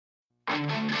Pittsburgh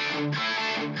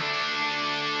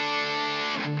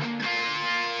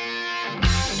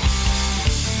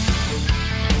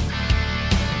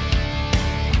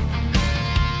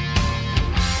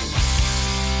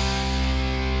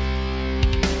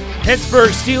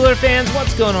Steelers fans,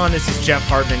 what's going on? This is Jeff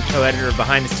Hartman, co-editor of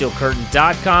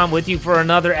BehindTheSteelCurtain.com, with you for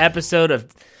another episode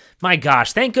of, my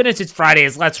gosh, thank goodness it's Friday,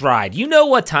 it's Let's Ride. You know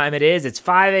what time it is. It's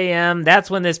 5 a.m. That's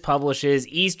when this publishes,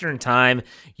 Eastern Time.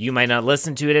 You might not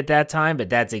listen to it at that time, but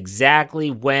that's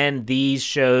exactly when these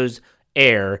shows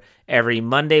air every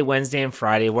Monday, Wednesday, and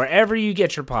Friday, wherever you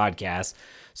get your podcasts.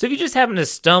 So if you just happen to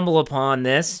stumble upon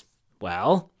this,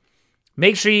 well,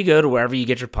 make sure you go to wherever you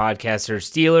get your podcasts, or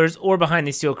Steelers or Behind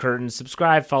the Steel Curtain,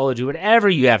 subscribe, follow, do whatever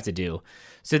you have to do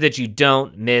so that you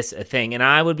don't miss a thing. And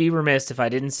I would be remiss if I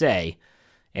didn't say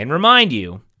and remind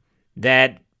you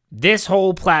that this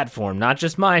whole platform, not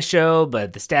just my show,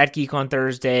 but the Stat Geek on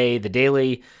Thursday,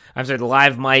 the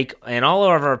Live Mic, and all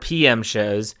of our PM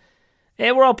shows,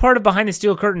 and we're all part of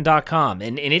BehindTheSteelCurtain.com,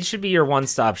 and it should be your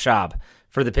one-stop shop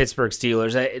for the Pittsburgh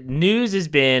Steelers. News has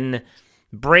been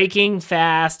breaking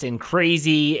fast and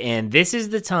crazy, and this is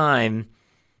the time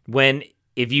when,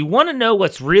 if you want to know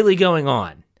what's really going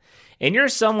on, and you're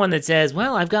someone that says,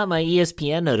 well, I've got my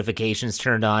ESPN notifications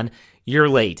turned on, you're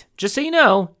late. Just so you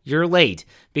know, you're late,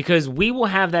 because we will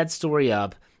have that story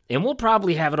up, and we'll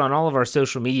probably have it on all of our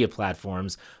social media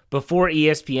platforms before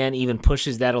ESPN even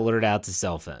pushes that alert out to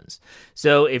cell phones.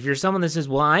 So if you're someone that says,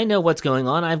 well, I know what's going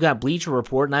on, I've got Bleacher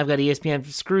Report, and I've got ESPN,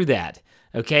 screw that.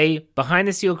 Okay,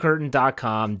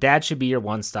 BehindTheSteelCurtain.com, that should be your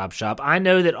one-stop shop. I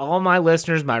know that all my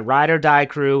listeners, my ride or die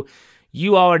crew,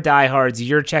 you all are diehards.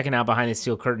 You're checking out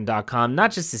BehindTheSteelCurtain.com,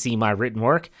 not just to see my written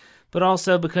work, but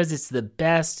also because it's the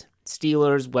best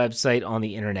Steelers website on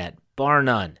the internet, bar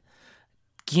none.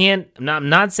 I'm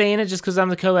not saying it just because I'm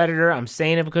the co-editor. I'm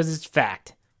saying it because it's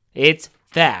fact. It's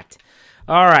fact.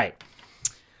 All right.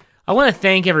 I want to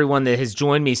thank everyone that has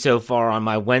joined me so far on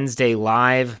my Wednesday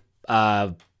live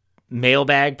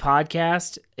mailbag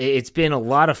podcast. It's been a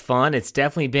lot of fun. It's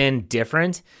definitely been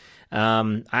different.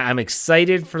 I'm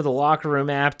excited for the Locker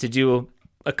Room app to do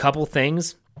a couple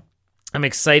things. I'm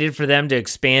excited for them to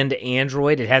expand to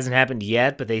Android. It hasn't happened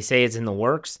yet, but they say it's in the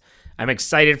works. I'm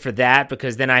excited for that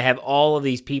because then I have all of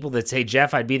these people that say,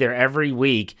 Jeff, I'd be there every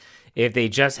week if they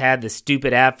just had the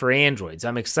stupid app for Android. So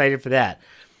I'm excited for that.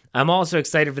 I'm also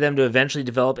excited for them to eventually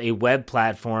develop a web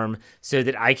platform so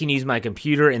that I can use my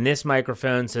computer and this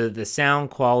microphone so that the sound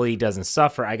quality doesn't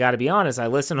suffer. I got to be honest, I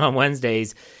listen on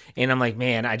Wednesdays and I'm like,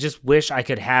 man, I just wish I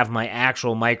could have my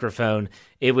actual microphone.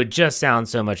 It would just sound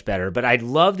so much better. But I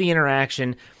love the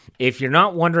interaction. If you're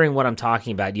not wondering what I'm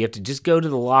talking about, you have to just go to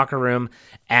the Locker Room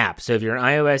app. So if you're an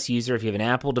iOS user, if you have an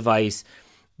Apple device,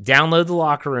 download the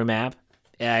Locker Room app.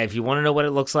 If you want to know what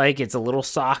it looks like, it's a little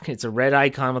sock. It's a red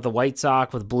icon with a white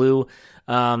sock with blue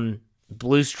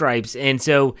stripes. And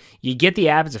so you get the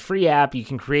app. It's a free app. You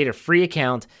can create a free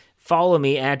account. Follow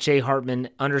me at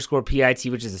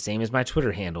jhartman_PIT, which is the same as my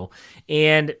Twitter handle.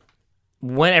 And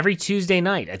every Tuesday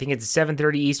night, I think it's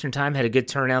 7:30 Eastern Time, had a good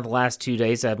turnout the last 2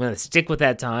 days. So I'm going to stick with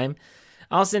that time.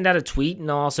 I'll send out a tweet, and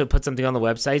I'll also put something on the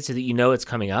website so that you know it's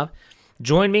coming up.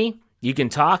 Join me. You can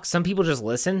talk. Some people just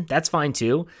listen. That's fine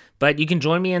too. But you can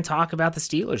join me and talk about the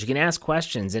Steelers. You can ask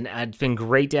questions. And it's been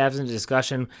great to have some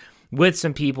discussion with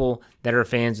some people that are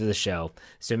fans of the show.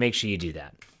 So make sure you do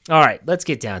that. All right, let's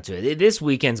get down to it. This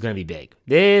weekend's going to be big.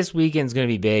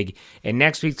 And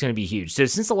next week's going to be huge. So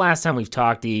since the last time we've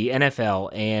talked, the NFL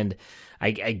and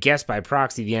I guess by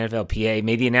proxy the NFLPA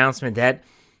made the announcement that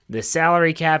the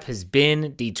salary cap has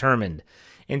been determined.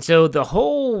 And so the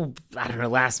whole,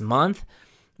 last month,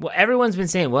 well, everyone's been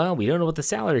saying, well, we don't know what the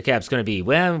salary cap's going to be.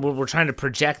 Well, we're trying to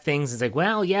project things. It's like,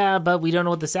 well, yeah, but we don't know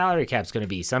what the salary cap's going to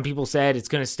be. Some people said it's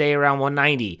going to stay around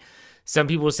 190. Some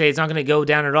people say it's not going to go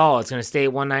down at all. It's going to stay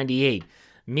at 198.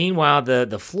 Meanwhile,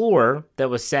 the floor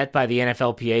that was set by the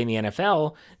NFLPA and the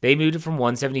NFL, they moved it from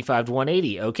 175 to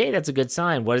 180. Okay, that's a good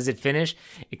sign. What does it finish?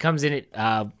 It comes in at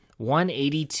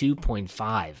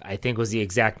 182.5, I think was the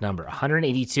exact number,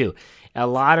 182. A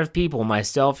lot of people,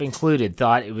 myself included,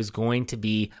 thought it was going to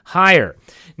be higher.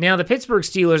 Now, the Pittsburgh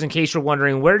Steelers, in case you're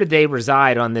wondering, where do they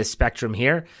reside on this spectrum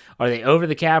here? Are they over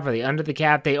the cap? Are they under the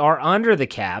cap? They are under the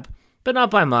cap, but not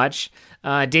by much.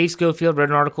 Dave Schofield wrote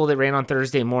an article that ran on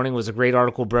Thursday morning. It was a great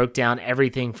article, broke down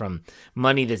everything from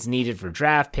money that's needed for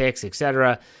draft picks,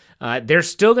 etc. They're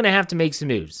still going to have to make some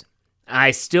moves.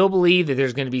 I still believe that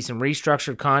there's going to be some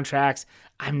restructured contracts.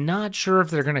 I'm not sure if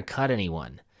they're going to cut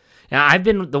anyone. Now, I've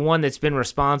been the one that's been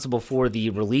responsible for the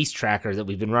release tracker that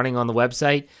we've been running on the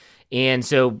website. And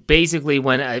so basically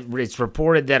when it's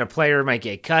reported that a player might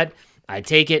get cut, I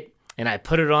take it, and I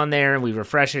put it on there and we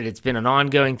refresh it. It's been an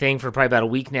ongoing thing for probably about a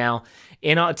week now.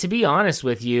 And to be honest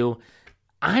with you,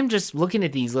 I'm just looking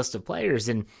at these list of players,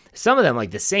 and some of them, like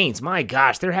the Saints, my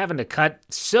gosh, they're having to cut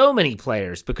so many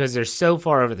players because they're so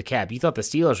far over the cap. You thought the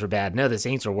Steelers were bad. No, the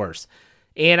Saints are worse.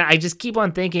 And I just keep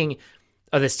on thinking,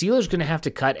 are the Steelers going to have to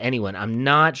cut anyone? I'm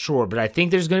not sure, but I think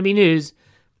there's going to be news.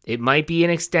 It might be an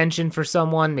extension for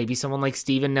someone, maybe someone like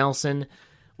Steven Nelson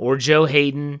or Joe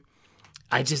Hayden.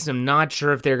 I just am not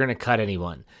sure if they're going to cut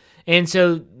anyone. And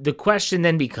so the question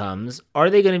then becomes, are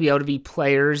they going to be able to be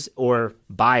players or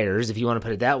buyers, if you want to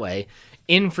put it that way,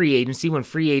 in free agency when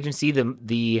free agency,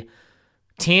 the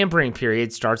tampering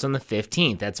period starts on the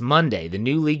 15th. That's Monday. The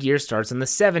new league year starts on the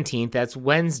 17th. That's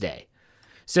Wednesday.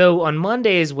 So on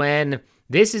Monday is when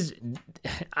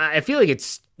I feel like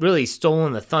it's really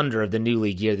stolen the thunder of the new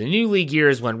league year. The new league year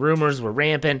is when rumors were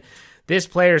rampant. This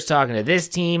player's talking to this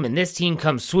team, and this team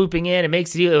comes swooping in and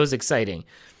makes the deal. It was exciting.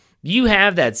 You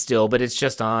have that still, but it's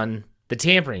just on the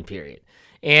tampering period.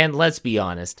 And let's be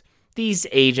honest, these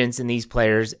agents and these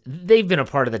players, they've been a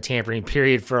part of the tampering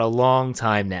period for a long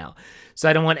time now. So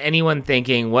I don't want anyone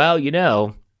thinking, well,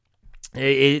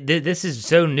 this is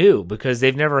so new because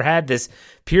they've never had this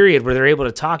period where they're able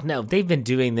to talk. No, they've been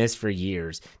doing this for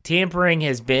years. Tampering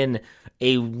has been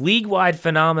a league-wide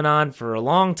phenomenon for a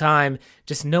long time.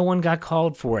 Just no one got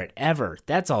called for it, ever.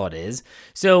 That's all it is.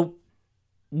 So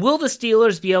will the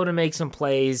Steelers be able to make some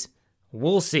plays?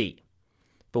 We'll see.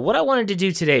 But what I wanted to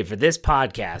do today for this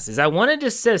podcast is I wanted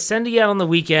to send you out on the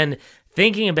weekend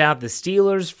thinking about the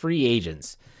Steelers free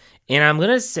agents. And I'm going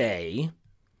to say,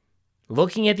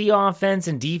 looking at the offense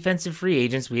and defensive free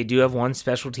agents, we do have one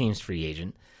special teams free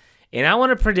agent. And I want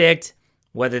to predict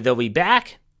whether they'll be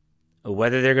back or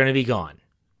whether they're going to be gone.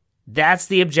 That's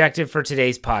the objective for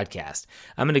today's podcast.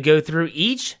 I'm going to go through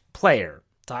each player,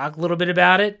 talk a little bit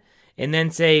about it, and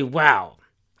then say, wow,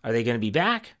 are they going to be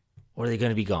back or are they going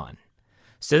to be gone?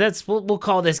 So we'll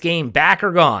call this game back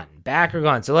or gone, back or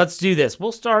gone. So let's do this.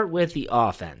 We'll start with the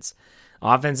offense.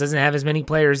 Offense doesn't have as many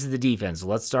players as the defense, so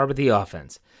let's start with the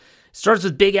offense. Starts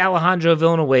with big Alejandro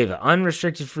Villanueva,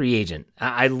 unrestricted free agent.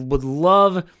 I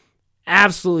would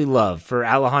absolutely love for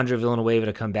Alejandro Villanueva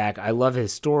to come back. I love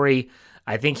his story.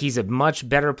 I think he's a much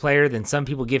better player than some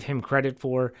people give him credit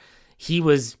for. He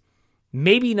was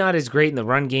maybe not as great in the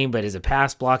run game, but as a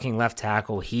pass-blocking left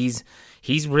tackle, he's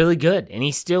really good, and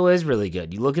he still is really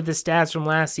good. You look at the stats from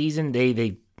last season,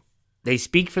 they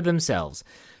speak for themselves.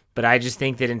 But I just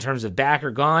think that in terms of back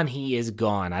or gone, he is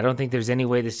gone. I don't think there's any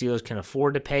way the Steelers can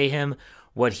afford to pay him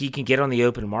what he can get on the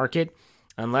open market,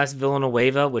 unless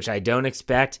Villanueva, which I don't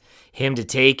expect him to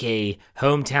take a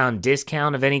hometown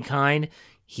discount of any kind,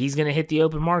 he's going to hit the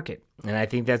open market. And I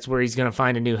think that's where he's going to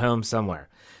find a new home somewhere.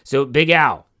 So Big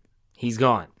Al, he's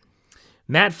gone.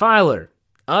 Matt Filer,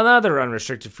 another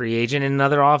unrestricted free agent and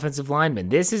another offensive lineman.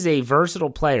 This is a versatile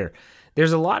player.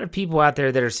 There's a lot of people out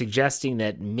there that are suggesting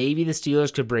that maybe the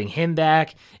Steelers could bring him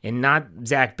back and not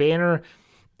Zach Banner.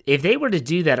 If they were to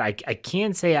do that, I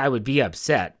can't say I would be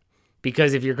upset,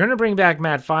 because if you're going to bring back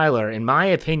Matt Filer, in my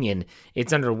opinion,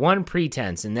 it's under one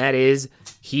pretense, and that is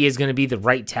he is going to be the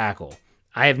right tackle.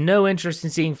 I have no interest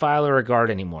in seeing Filer a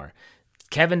guard anymore.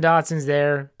 Kevin Dotson's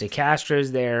there,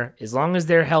 DeCastro's there. As long as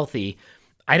they're healthy,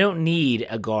 I don't need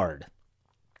a guard.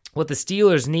 What the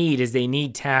Steelers need is they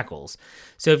need tackles.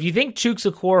 So if you think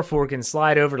Chuks Okorafor can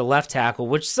slide over to left tackle,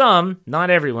 which some, not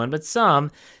everyone, but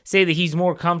some, say that he's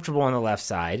more comfortable on the left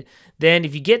side, then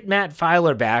if you get Matt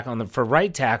Filer back for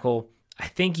right tackle, I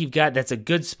think that's a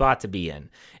good spot to be in.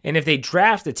 And if they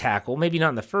draft a tackle, maybe not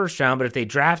in the first round, but if they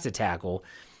draft a tackle,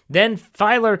 then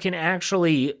Filer can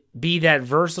actually be that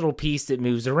versatile piece that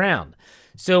moves around.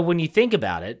 So when you think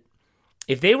about it,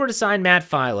 if they were to sign Matt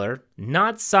Filer,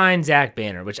 not sign Zach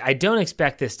Banner, which I don't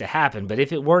expect this to happen, but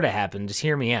if it were to happen, just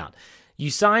hear me out.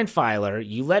 You sign Filer,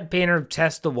 you let Banner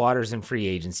test the waters in free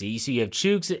agency, so you have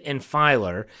Chuks and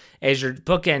Filer as your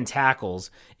bookend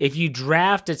tackles. If you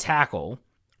draft a tackle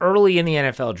early in the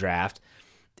NFL draft,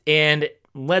 and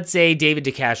let's say David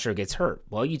DeCastro gets hurt,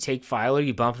 well, you take Filer,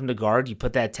 you bump him to guard, you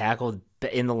put that tackle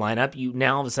in the lineup, you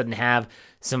now all of a sudden have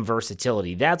some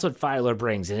versatility. That's what Filer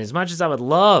brings, and as much as I would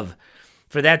love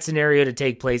for that scenario to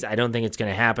take place, I don't think it's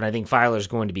going to happen. I think Filer's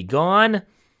going to be gone.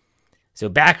 So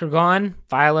back or gone,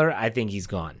 Filer, I think he's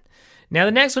gone. Now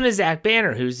the next one is Zach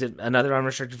Banner, who's another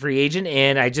unrestricted free agent,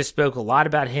 and I just spoke a lot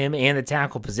about him and the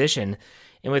tackle position.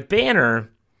 And with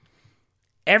Banner,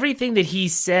 everything that he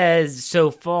says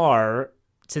so far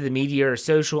to the media or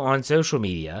on social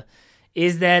media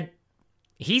is that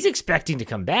he's expecting to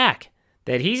come back,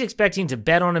 that he's expecting to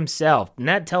bet on himself. And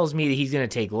that tells me that he's going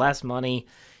to take less money.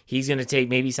 He's going to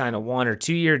maybe sign a 1 or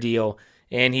 2 year deal.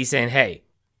 And he's saying, hey,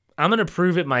 I'm going to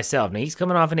prove it myself. Now, he's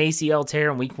coming off an ACL tear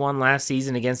in week 1 last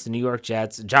season against the New York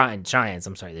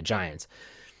the Giants.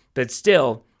 But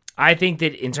still, I think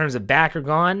that in terms of back or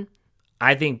gone,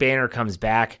 I think Banner comes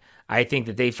back. I think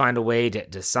that they find a way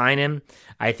to sign him.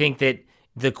 I think that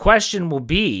the question will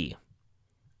be,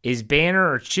 is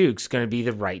Banner or Chooks going to be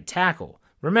the right tackle?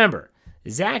 Remember,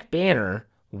 Zach Banner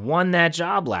won that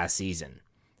job last season,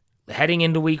 heading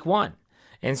into week 1.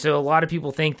 And so a lot of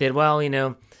people think that, well,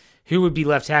 who would be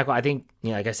left tackle? I think,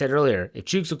 like I said earlier, if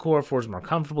Chooks Okorafor is more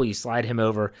comfortable, you slide him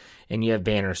over and you have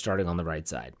Banner starting on the right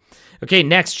side. Okay,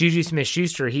 next, Juju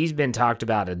Smith-Schuster. He's been talked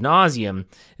about ad nauseum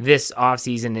this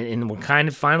offseason, and we're kind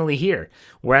of finally here.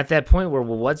 We're at that point where,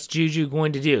 well, what's Juju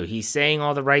going to do? He's saying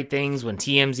all the right things when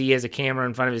TMZ has a camera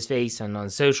in front of his face and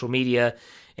on social media.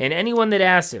 And anyone that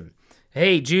asks him,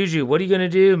 hey, Juju, what are you going to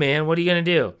do, man? What are you going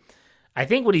to do? I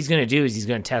think what he's going to do is he's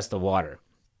going to test the water.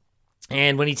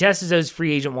 And when he tests those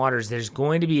free agent waters, there's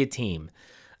going to be a team.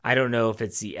 I don't know if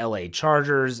it's the LA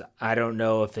Chargers. I don't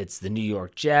know if it's the New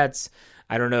York Jets.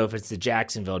 I don't know if it's the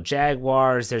Jacksonville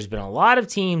Jaguars. There's been a lot of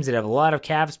teams that have a lot of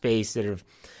cap space that have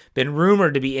been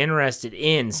rumored to be interested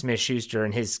in Smith-Schuster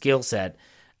and his skill set.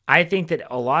 I think that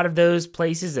a lot of those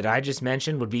places that I just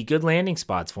mentioned would be good landing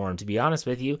spots for him, to be honest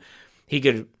with you. He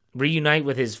could reunite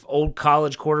with his old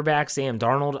college quarterback, Sam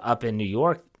Darnold, up in New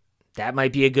York. That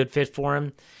might be a good fit for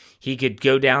him. He could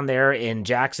go down there in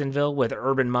Jacksonville with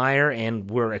Urban Meyer,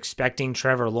 and we're expecting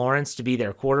Trevor Lawrence to be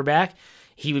their quarterback.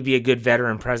 He would be a good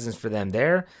veteran presence for them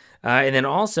there. And then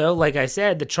also, like I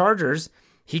said, the Chargers,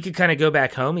 he could kind of go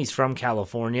back home. He's from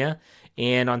California.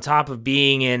 And on top of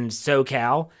being in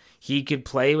SoCal, he could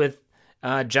play with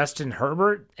Justin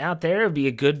Herbert out there. It would be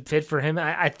a good fit for him.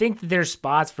 I think that there's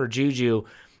spots for Juju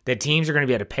that teams are going to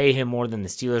be able to pay him more than the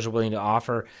Steelers are willing to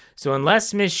offer. So unless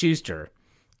Smith-Schuster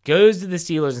goes to the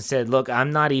Steelers and said, look,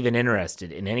 I'm not even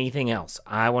interested in anything else.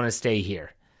 I want to stay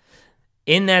here.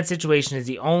 In that situation is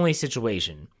the only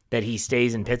situation that he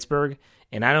stays in Pittsburgh,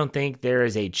 and I don't think there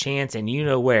is a chance, and you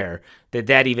know where,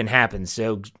 that even happens.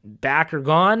 So back or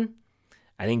gone,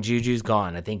 I think Juju's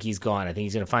gone. I think he's gone. I think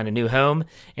he's going to find a new home,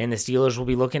 and the Steelers will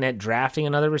be looking at drafting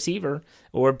another receiver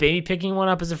or maybe picking one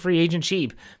up as a free agent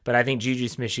cheap. But I think Juju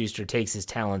Smith-Schuster takes his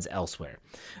talents elsewhere.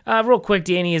 Real quick,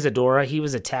 Danny Isidora. He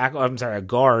was a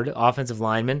guard, offensive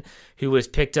lineman, who was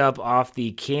picked up off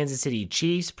the Kansas City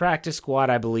Chiefs practice squad,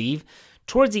 I believe,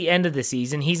 towards the end of the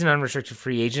season. He's an unrestricted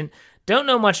free agent. Don't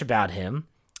know much about him.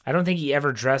 I don't think he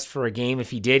ever dressed for a game.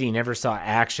 If he did, he never saw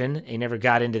action. He never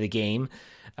got into the game.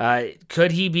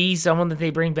 Could he be someone that they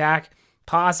bring back?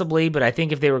 Possibly, but I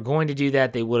think if they were going to do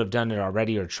that, they would have done it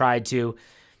already or tried to.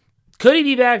 Could he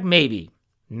be back? Maybe.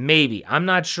 I'm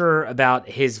not sure about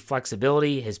his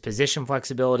flexibility, his position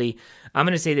flexibility. I'm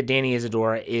going to say that Danny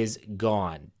Isidora is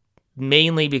gone,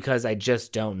 mainly because I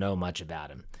just don't know much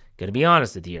about him. Going to be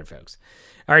honest with you here, folks.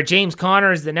 All right, James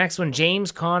Conner is the next one.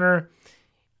 James Conner,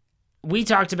 we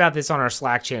talked about this on our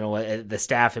Slack channel, the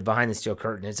staff at Behind the Steel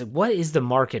Curtain. It's like, what is the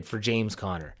market for James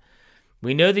Conner?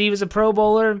 We know that he was a Pro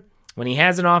Bowler. When he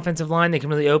has an offensive line that can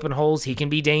really open holes, he can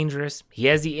be dangerous. He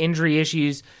has the injury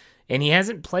issues, and he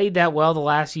hasn't played that well the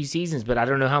last few seasons, but I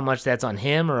don't know how much that's on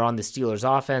him or on the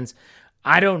Steelers' offense.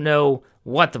 I don't know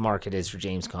what the market is for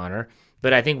James Conner,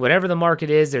 but I think whatever the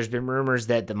market is, there's been rumors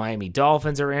that the Miami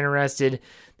Dolphins are interested.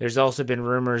 There's also been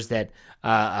rumors that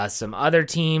some other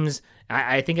teams,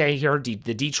 I think I heard the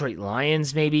Detroit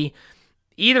Lions maybe.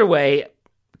 Either way,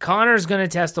 Connor's going to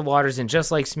test the waters, and just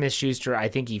like Smith-Schuster, I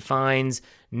think he finds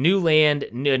new land,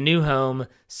 a new home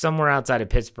somewhere outside of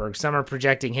Pittsburgh. Some are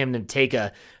projecting him to take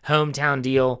a hometown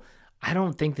deal. I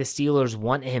don't think the Steelers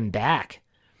want him back.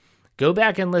 Go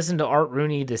back and listen to Art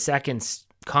Rooney II's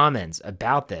comments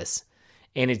about this,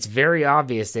 and it's very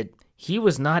obvious that he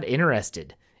was not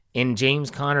interested in James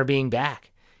Conner being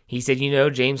back. He said,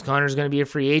 James Conner's going to be a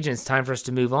free agent. It's time for us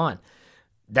to move on.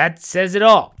 That says it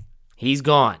all. He's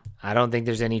gone. I don't think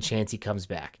there's any chance he comes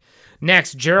back.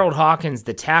 Next, Gerald Hawkins,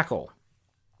 the tackle.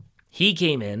 He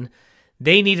came in.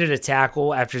 They needed a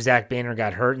tackle after Zach Banner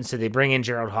got hurt, and so they bring in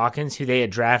Gerald Hawkins, who they had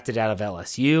drafted out of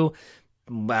LSU.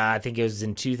 I think it was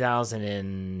in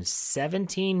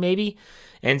 2017, maybe.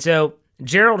 And so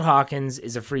Gerald Hawkins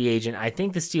is a free agent. I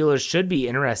think the Steelers should be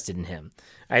interested in him.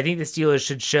 I think the Steelers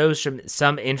should show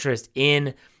some interest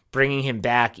in bringing him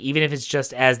back, even if it's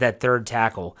just as that third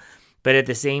tackle. But at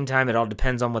the same time, it all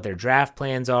depends on what their draft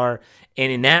plans are.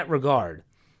 And in that regard,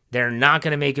 they're not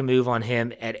going to make a move on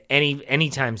him at any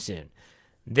time soon.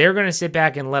 They're going to sit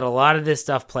back and let a lot of this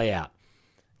stuff play out.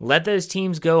 Let those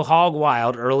teams go hog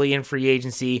wild early in free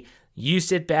agency. You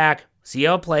sit back, see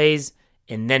how it plays,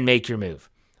 and then make your move.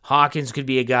 Hawkins could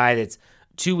be a guy that's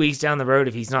 2 weeks down the road,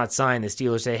 if he's not signed, the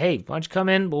Steelers say, hey, why don't you come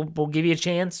in? We'll give you a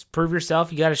chance. Prove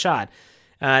yourself. You got a shot.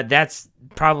 That's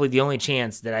probably the only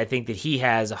chance that I think that he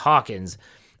has, Hawkins,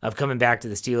 of coming back to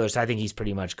the Steelers. I think he's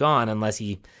pretty much gone unless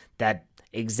that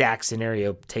exact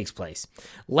scenario takes place.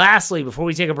 Lastly, before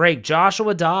we take a break,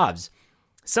 Joshua Dobbs.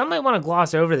 Some might want to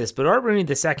gloss over this, but Art Rooney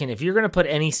II, if you're going to put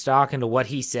any stock into what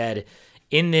he said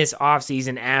in this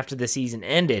offseason after the season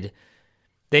ended,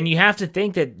 then you have to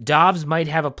think that Dobbs might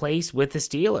have a place with the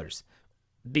Steelers,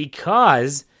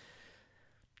 because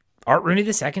Art Rooney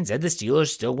II said the Steelers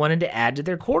still wanted to add to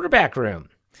their quarterback room.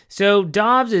 So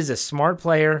Dobbs is a smart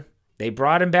player. They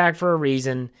brought him back for a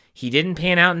reason. He didn't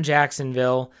pan out in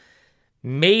Jacksonville.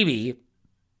 Maybe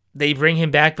they bring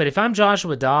him back, but if I'm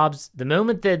Joshua Dobbs, the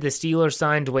moment that the Steelers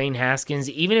signed Dwayne Haskins,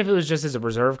 even if it was just as a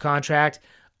reserve contract,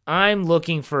 I'm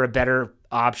looking for a better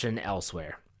option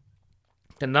elsewhere.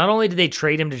 And not only did they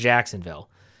trade him to Jacksonville,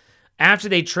 after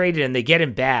they traded him, they get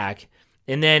him back,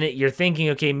 and then you're thinking,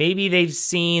 okay, maybe they've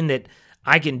seen that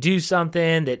I can do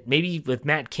something, that maybe with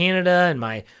Matt Canada and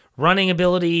my running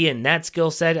ability and that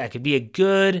skill set, I could be a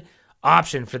good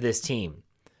option for this team.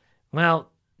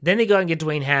 Well, then they go out and get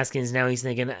Dwayne Haskins. Now he's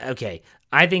thinking, okay,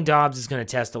 I think Dobbs is going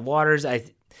to test the waters. A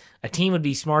team would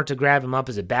be smart to grab him up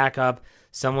as a backup,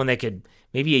 someone that could,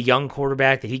 maybe a young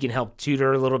quarterback that he can help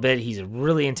tutor a little bit. He's a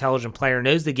really intelligent player,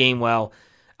 knows the game well.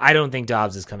 I don't think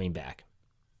Dobbs is coming back.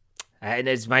 And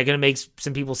it's going to make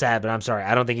some people sad, but I'm sorry.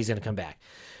 I don't think he's going to come back.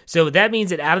 So that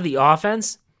means that out of the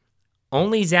offense,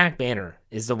 only Zach Banner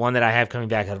is the one that I have coming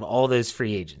back out of all those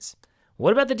free agents.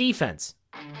 What about the defense?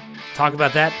 Talk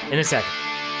about that in a second.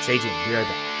 Stay tuned. Be right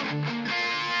back.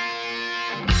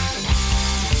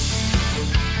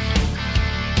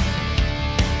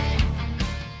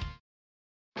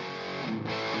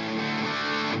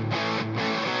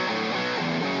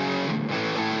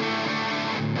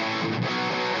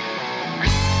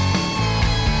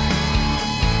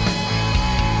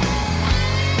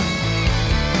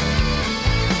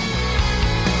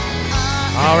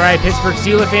 All right, Pittsburgh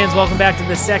Steelers fans, welcome back to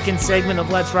the second segment of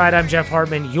Let's Ride. I'm Jeff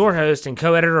Hartman, your host and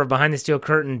co-editor of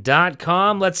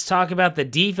BehindTheSteelCurtain.com. Let's talk about the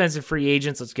defensive free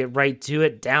agents. Let's get right to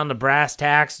it. Down to brass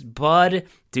tacks, Bud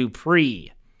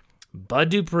Dupree. Bud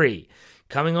Dupree,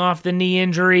 coming off the knee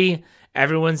injury.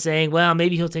 Everyone's saying, well,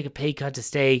 maybe he'll take a pay cut to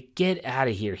stay. Get out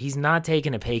of here. He's not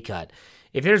taking a pay cut.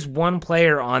 If there's one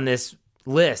player on this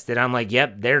list that I'm like,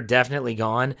 yep, they're definitely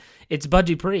gone, it's Bud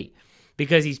Dupree.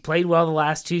 Because he's played well the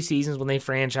last 2 seasons when they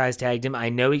franchise tagged him. I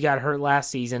know he got hurt last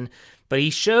season, but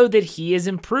he showed that he is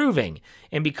improving.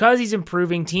 And because he's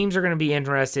improving, teams are going to be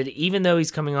interested. Even though he's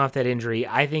coming off that injury,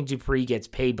 I think Dupree gets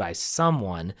paid by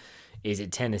someone. Is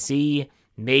it Tennessee?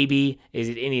 Maybe. Is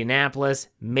it Indianapolis?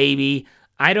 Maybe.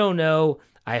 I don't know.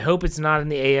 I hope it's not in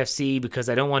the AFC because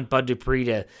I don't want Bud Dupree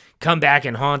to come back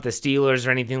and haunt the Steelers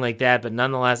or anything like that. But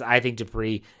nonetheless, I think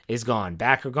Dupree is gone.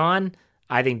 Back or gone?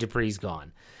 I think Dupree's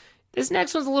gone. This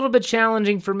next one's a little bit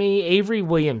challenging for me, Avery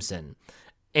Williamson.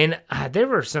 And there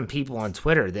were some people on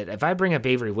Twitter that if I bring up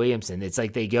Avery Williamson, it's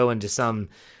like they go into some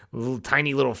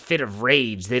tiny little fit of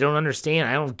rage. They don't understand.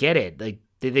 I don't get it. Like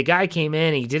the guy came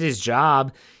in, he did his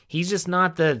job. He's just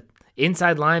not the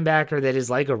inside linebacker that is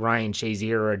like a Ryan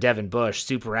Shazier or a Devin Bush,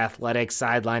 super athletic,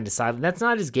 sideline to sideline. That's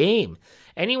not his game.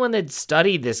 Anyone that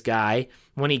studied this guy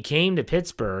when he came to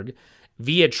Pittsburgh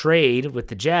via trade with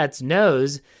the Jets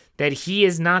knows that he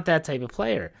is not that type of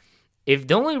player. If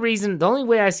the only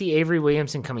way I see Avery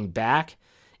Williamson coming back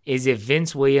is if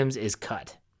Vince Williams is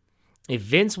cut. If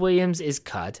Vince Williams is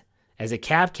cut as a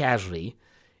cap casualty,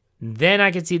 then I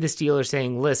could see the Steelers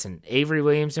saying, listen, Avery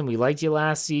Williamson, we liked you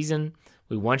last season.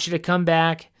 We want you to come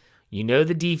back. You know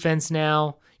the defense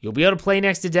now. You'll be able to play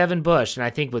next to Devin Bush. And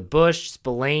I think with Bush,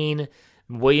 Spillane,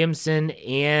 Williamson,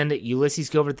 and Ulysses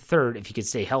Gilbert III, if he could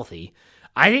stay healthy,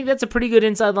 I think that's a pretty good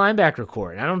inside linebacker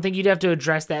core. And I don't think you'd have to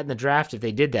address that in the draft if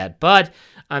they did that. But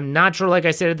I'm not sure, like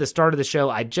I said at the start of the show,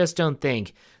 I just don't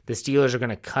think the Steelers are going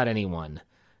to cut anyone.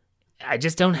 I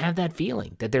just don't have that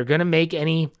feeling that they're going to make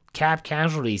any cap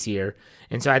casualties here.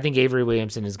 And so I think Avery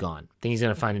Williamson is gone. I think he's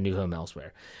going to find a new home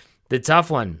elsewhere. The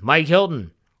tough one, Mike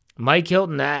Hilton. Mike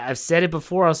Hilton, I've said it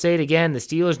before, I'll say it again. The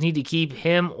Steelers need to keep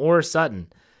him or Sutton.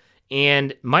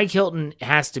 And Mike Hilton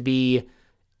has to be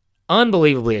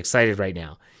unbelievably excited right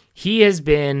now. He has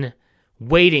been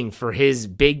waiting for his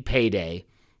big payday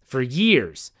for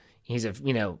years. He's an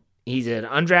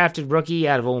undrafted rookie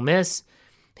out of Ole Miss.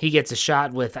 He gets a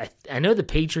shot with, I know the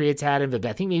Patriots had him, but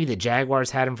I think maybe the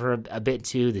Jaguars had him for a bit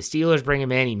too. The Steelers bring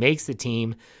him in. He makes the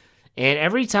team. And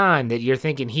every time that you're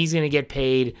thinking he's going to get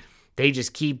paid, they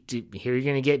just keep, here you're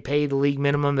going to get paid the league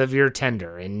minimum of your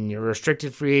tender and your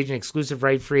restricted free agent, exclusive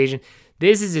right free agent.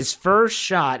 This is his first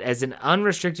shot as an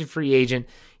unrestricted free agent.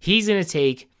 He's going to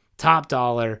take top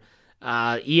dollar.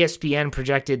 ESPN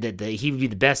projected that he would be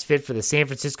the best fit for the San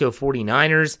Francisco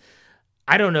 49ers.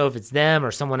 I don't know if it's them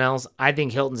or someone else. I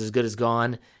think Hilton's as good as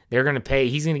gone. They're going to pay.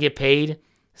 He's going to get paid.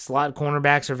 Slot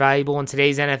cornerbacks are valuable in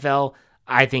today's NFL.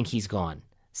 I think he's gone.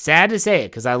 Sad to say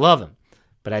it because I love him,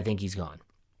 but I think he's gone.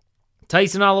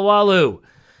 Tyson Alualu.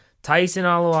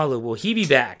 Will he be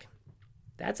back?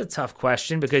 That's a tough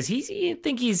question because he's at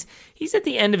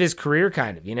the end of his career,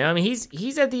 kind of. I mean,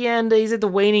 he's at the end. He's at the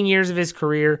waning years of his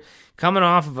career, coming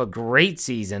off of a great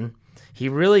season. He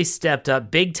really stepped up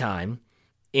big time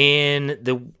in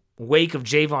the wake of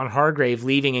Javon Hargrave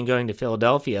leaving and going to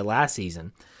Philadelphia last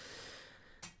season.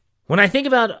 When I think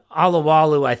about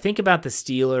Alualu, I think about the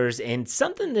Steelers and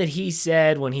something that he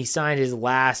said when he signed his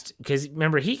last, because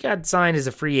remember, he got signed as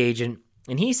a free agent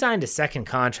and he signed a second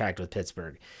contract with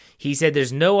Pittsburgh. He said,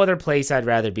 there's no other place I'd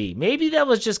rather be. Maybe that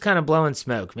was just kind of blowing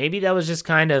smoke. Maybe that was just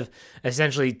kind of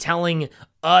essentially telling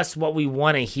us what we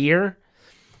want to hear.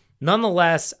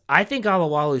 Nonetheless, I think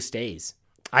Alualu stays.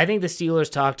 I think the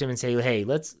Steelers talk to him and say, hey,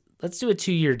 let's do a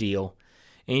 2-year deal.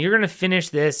 And you're going to finish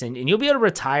this, and you'll be able to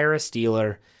retire a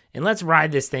Steeler, and let's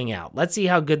ride this thing out. Let's see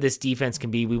how good this defense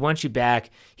can be. We want you back.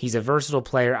 He's a versatile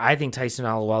player. I think Tyson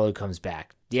Alualu comes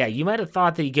back. Yeah, you might have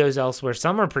thought that he goes elsewhere.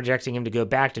 Some are projecting him to go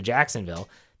back to Jacksonville,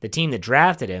 the team that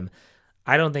drafted him.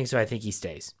 I don't think so. I think he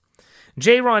stays.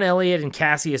 Jaron Elliott and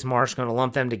Cassius Marsh, going to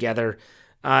lump them together.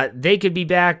 They could be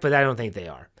back, but I don't think they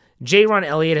are. Jaron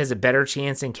Elliott has a better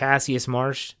chance than Cassius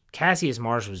Marsh. Cassius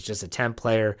Marsh was just a temp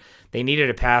player. They needed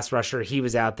a pass rusher. He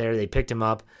was out there. They picked him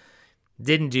up.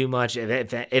 Didn't do much,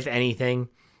 if anything.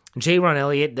 Jaron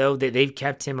Elliott, though, they've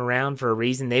kept him around for a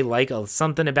reason. They like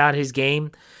something about his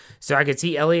game. So I could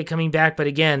see Elliott coming back. But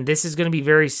again, this is going to be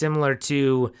very similar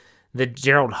to the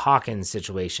Gerald Hawkins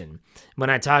situation. When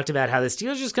I talked about how the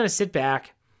Steelers are just going to sit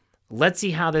back. Let's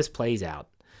see how this plays out.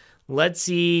 Let's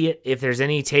see if there's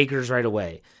any takers right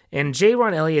away. And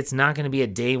Jaron Elliott's not going to be a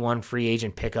day one free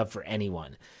agent pickup for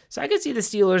anyone. So I could see the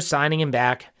Steelers signing him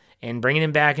back and bringing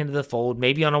him back into the fold,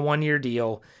 maybe on a 1-year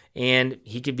deal, and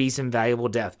he could be some valuable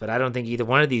depth. But I don't think either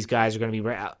one of these guys are going to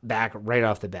be back right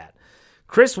off the bat.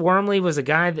 Chris Wormley was a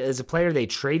guy that is a player they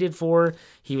traded for.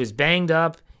 He was banged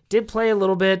up, did play a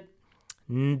little bit,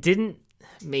 he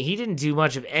didn't do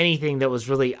much of anything that was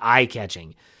really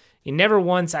eye-catching. He never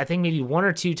once, I think maybe 1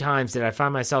 or 2 times did I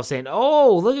find myself saying,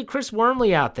 oh, look at Chris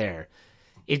Wormley out there.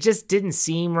 It just didn't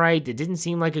seem right. It didn't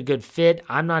seem like a good fit.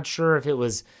 I'm not sure if it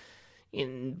was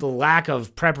in the lack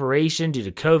of preparation due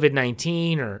to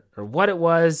COVID-19 or what it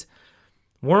was.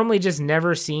 Wormley just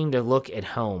never seemed to look at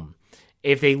home.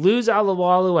 If they lose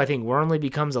Alualu, I think Wormley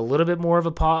becomes a little bit more of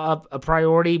a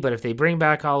priority, but if they bring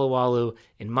back Alualu,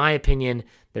 in my opinion,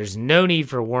 there's no need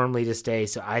for Wormley to stay,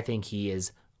 so I think he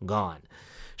is gone.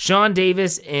 Sean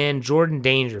Davis and Jordan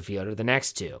Dangerfield are the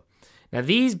next two. Now,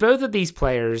 both of these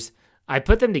players, I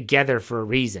put them together for a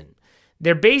reason.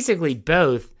 They're basically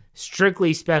both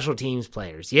strictly special teams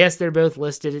players. Yes, they're both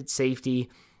listed at safety,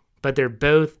 but they're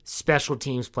both special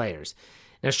teams players.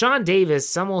 Now, Sean Davis,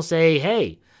 some will say,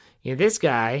 hey, this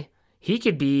guy, he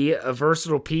could be a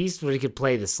versatile piece where he could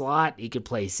play the slot, he could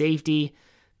play safety,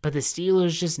 but the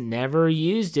Steelers just never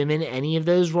used him in any of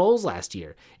those roles last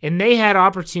year. And they had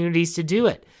opportunities to do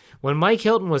it. When Mike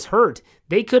Hilton was hurt,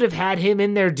 they could have had him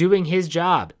in there doing his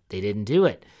job. They didn't do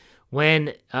it.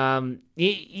 When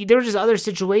there were just other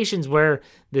situations where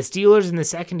the Steelers in the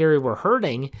secondary were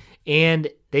hurting, and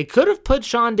they could have put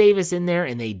Sean Davis in there,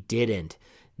 and they didn't.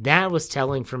 That was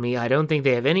telling for me. I don't think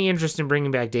they have any interest in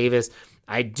bringing back Davis.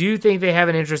 I do think they have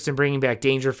an interest in bringing back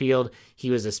Dangerfield.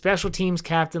 He was a special teams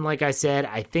captain, like I said.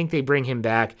 I think they bring him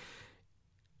back.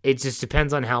 It just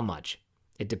depends on how much.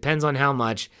 It depends on how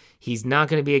much. He's not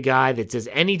going to be a guy that does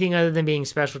anything other than being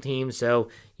special teams, so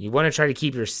you want to try to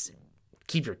keep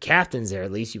your captains there,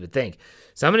 at least you would think.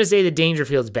 So I'm going to say that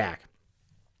Dangerfield's back.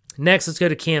 Next, let's go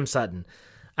to Cam Sutton.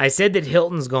 I said that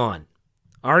Hilton's gone.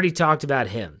 Already talked about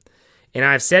him. And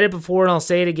I've said it before, and I'll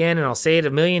say it again, and I'll say it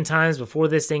 1,000,000 times before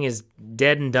this thing is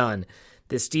dead and done.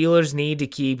 The Steelers need to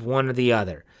keep one or the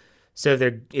other. So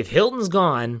if Hilton's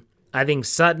gone, I think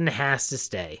Sutton has to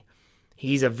stay.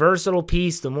 He's a versatile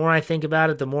piece. The more I think about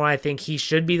it, the more I think he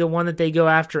should be the one that they go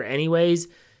after anyways.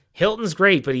 Hilton's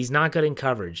great, but he's not good in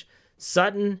coverage.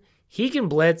 Sutton, he can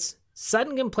blitz.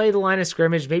 Sutton can play the line of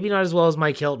scrimmage, maybe not as well as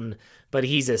Mike Hilton, but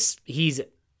he's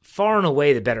far and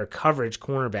away the better coverage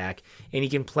cornerback, and he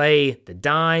can play the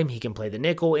dime, he can play the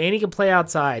nickel, and he can play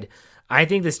outside. I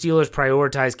think the Steelers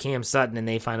prioritize Cam Sutton, and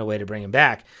they find a way to bring him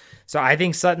back. So I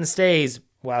think Sutton stays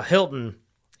while Hilton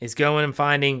is going and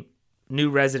finding new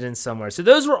residence somewhere. So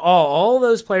those were all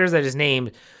those players I just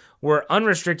named were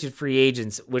unrestricted free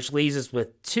agents, which leaves us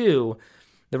with two,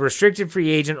 the restricted free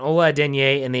agent Ola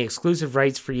Adeniyi and the exclusive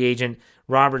rights free agent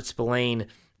Robert Spillane.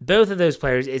 Both of those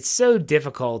players, it's so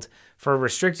difficult for a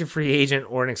restricted free agent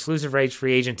or an exclusive rights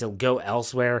free agent to go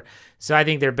elsewhere. So I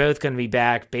think they're both going to be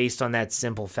back based on that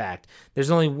simple fact. There's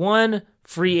only one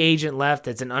free agent left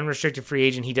that's an unrestricted free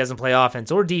agent. He doesn't play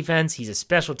offense or defense. He's a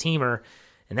special teamer,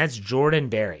 and that's Jordan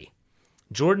Berry.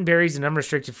 Jordan Berry's an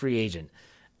unrestricted free agent.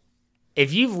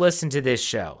 If you've listened to this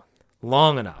show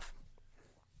long enough,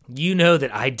 you know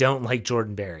that I don't like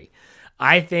Jordan Berry.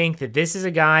 I think that this is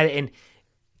a guy, and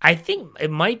I think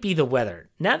it might be the weather.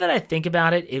 Now that I think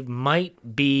about it, it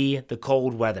might be the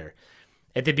cold weather.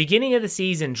 At the beginning of the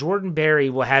season, Jordan Berry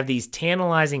will have these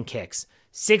tantalizing kicks,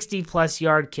 60-plus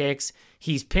yard kicks.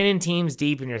 He's pinning teams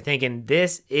deep, and you're thinking,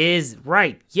 this is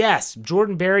right. Yes,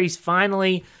 Jordan Berry's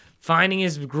finally finding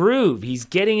his groove. He's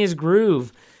getting his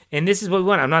groove, and this is what we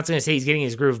want. I'm not going to say he's getting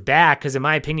his groove back, because in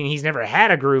my opinion, he's never had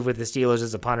a groove with the Steelers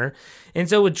as a punter. And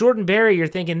so with Jordan Berry, you're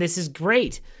thinking, this is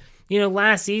great.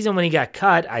 Last season when he got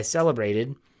cut, I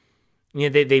celebrated.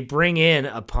 They bring in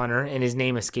a punter, and his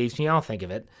name escapes me. I'll think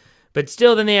of it. But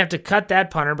still, then they have to cut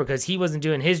that punter because he wasn't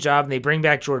doing his job, and they bring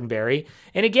back Jordan Berry.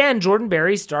 And again, Jordan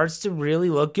Berry starts to really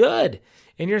look good.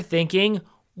 And you're thinking,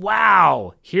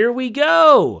 wow, here we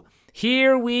go.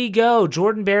 Here we go.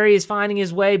 Jordan Berry is finding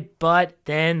his way, but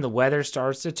then the weather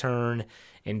starts to turn,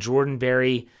 and Jordan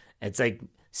Berry, it's like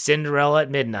Cinderella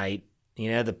at midnight,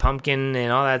 the pumpkin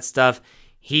and all that stuff.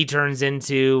 He turns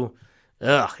into,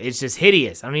 it's just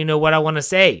hideous. I don't even know what I want to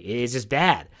say. It's just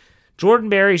bad. Jordan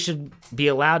Berry should be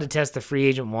allowed to test the free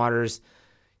agent waters.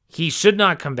 He should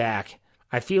not come back.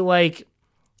 I feel like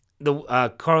the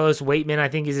Carlos Waitman, I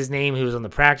think is his name, who was on the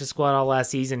practice squad all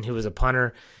last season, who was a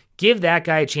punter. Give that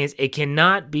guy a chance. It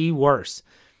cannot be worse.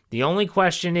 The only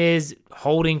question is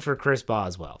holding for Chris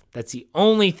Boswell. That's the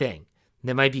only thing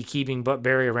that might be keeping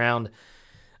Berry around.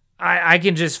 I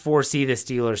can just foresee the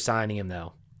Steelers signing him,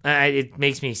 though. It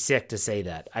makes me sick to say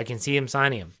that. I can see him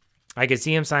signing him. I could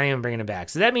see him signing him and bringing him back.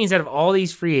 So that means out of all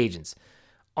these free agents,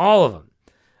 all of them,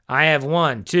 I have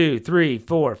 1, 2, 3,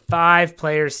 4, 5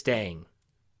 players staying.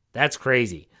 That's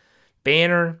crazy.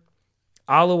 Banner,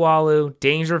 Alualu,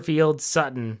 Dangerfield,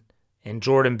 Sutton, and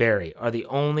Jordan Berry are the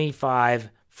only 5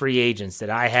 free agents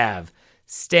that I have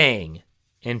staying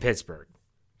in Pittsburgh.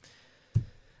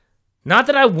 Not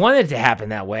that I want it to happen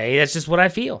that way. That's just what I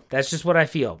feel.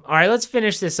 All right, let's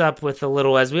finish this up with a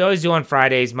little, as we always do on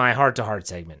Fridays, my heart-to-heart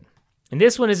segment. And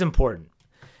this one is important.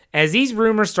 As these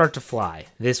rumors start to fly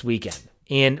this weekend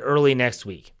and early next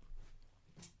week,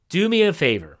 do me a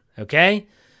favor, okay?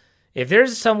 If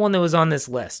there's someone that was on this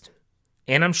list,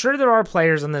 and I'm sure there are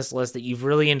players on this list that you've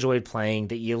really enjoyed playing,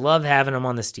 that you love having them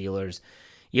on the Steelers,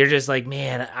 you're just like,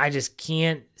 man, I just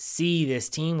can't see this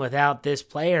team without this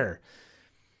player.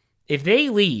 If they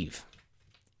leave,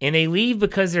 and they leave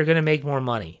because they're going to make more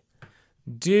money,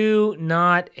 do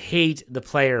not hate the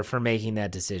player for making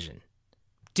that decision.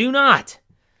 Do not.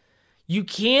 You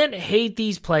can't hate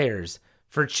these players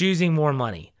for choosing more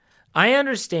money. I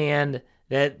understand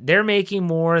that they're making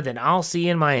more than I'll see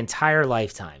in my entire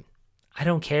lifetime. I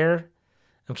don't care.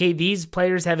 Okay, these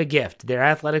players have a gift. They're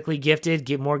athletically gifted,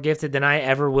 get more gifted than I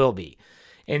ever will be.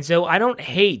 And so I don't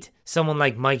hate someone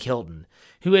like Mike Hilton,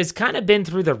 who has kind of been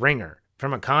through the ringer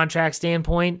from a contract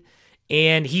standpoint,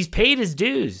 and he's paid his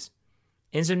dues.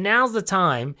 And so now's the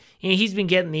time. He's been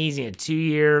getting these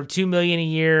 $2 million a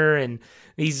year, and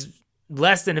these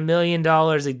less than $1 million.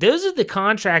 Like, those are the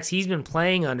contracts he's been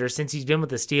playing under since he's been with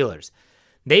the Steelers.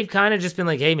 They've kind of just been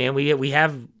like, hey man, we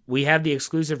have the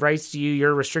exclusive rights to you.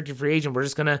 You're a restricted free agent. We're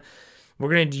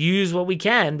gonna use what we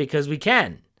can because we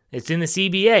can. It's in the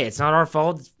CBA. It's not our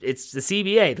fault. It's the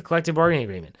CBA, the collective bargaining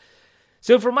agreement.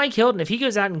 So for Mike Hilton, if he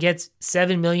goes out and gets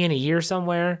 $7 million a year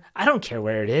somewhere, I don't care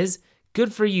where it is.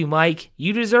 Good for you, Mike.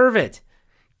 You deserve it.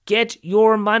 Get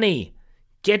your money.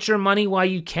 Get your money while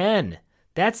you can.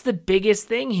 That's the biggest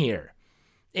thing here.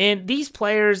 And these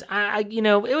players,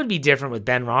 it would be different with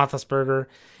Ben Roethlisberger.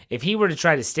 If he were to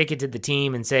try to stick it to the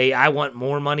team and say, I want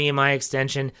more money in my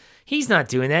extension, he's not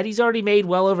doing that. He's already made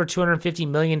well over $250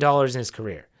 million in his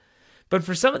career. But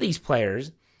for some of these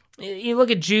players, you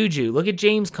look at Juju, look at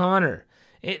James Conner.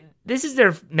 This is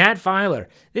their Matt Filer.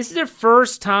 This is their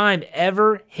first time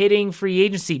ever hitting free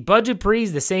agency. Bud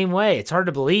Dupree's the same way. It's hard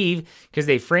to believe because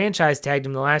they franchise tagged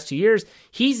him the last 2 years.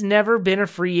 He's never been a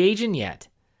free agent yet.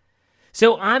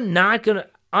 So I'm not going to,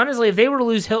 honestly, if they were to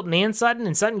lose Hilton and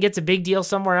Sutton gets a big deal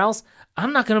somewhere else,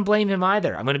 I'm not going to blame him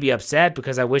either. I'm going to be upset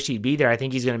because I wish he'd be there. I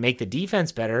think he's going to make the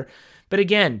defense better. But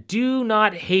again, do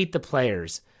not hate the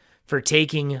players for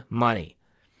taking money.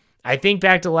 I think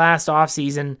back to last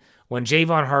offseason when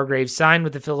Javon Hargrave signed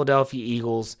with the Philadelphia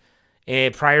Eagles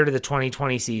prior to the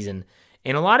 2020 season.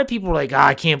 And a lot of people were like,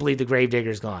 I can't believe the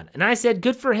Gravedigger's gone. And I said,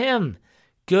 good for him.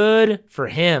 Good for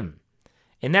him.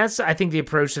 And that's, I think, the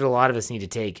approach that a lot of us need to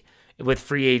take with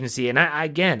free agency. And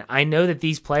I know that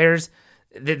these players,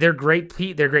 they're great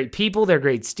people, they're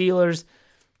great Steelers.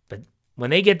 But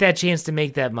when they get that chance to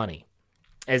make that money,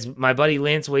 as my buddy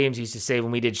Lance Williams used to say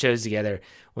when we did shows together,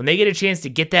 when they get a chance to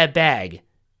get that bag,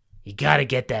 you got to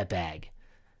get that bag.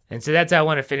 And so that's how I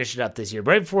want to finish it up this year.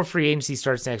 But right before free agency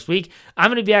starts next week, I'm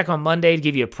going to be back on Monday to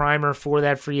give you a primer for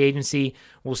that free agency.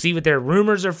 We'll see what their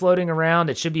rumors are floating around.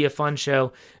 It should be a fun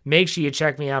show. Make sure you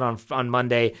check me out on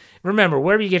Monday. Remember,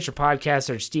 wherever you get your podcasts,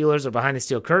 search Steelers or Behind the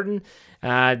Steel Curtain.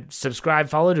 Subscribe,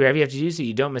 follow, do whatever you have to do so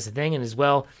you don't miss a thing. And as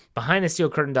well,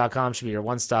 BehindTheSteelCurtain.com should be your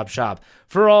one-stop shop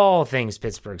for all things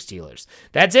Pittsburgh Steelers.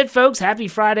 That's it, folks. Happy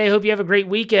Friday. Hope you have a great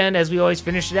weekend. As we always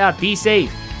finish it out, be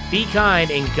safe, be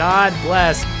kind, and God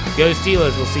bless. Go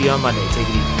Steelers. We'll see you on Monday. Take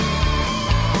it easy.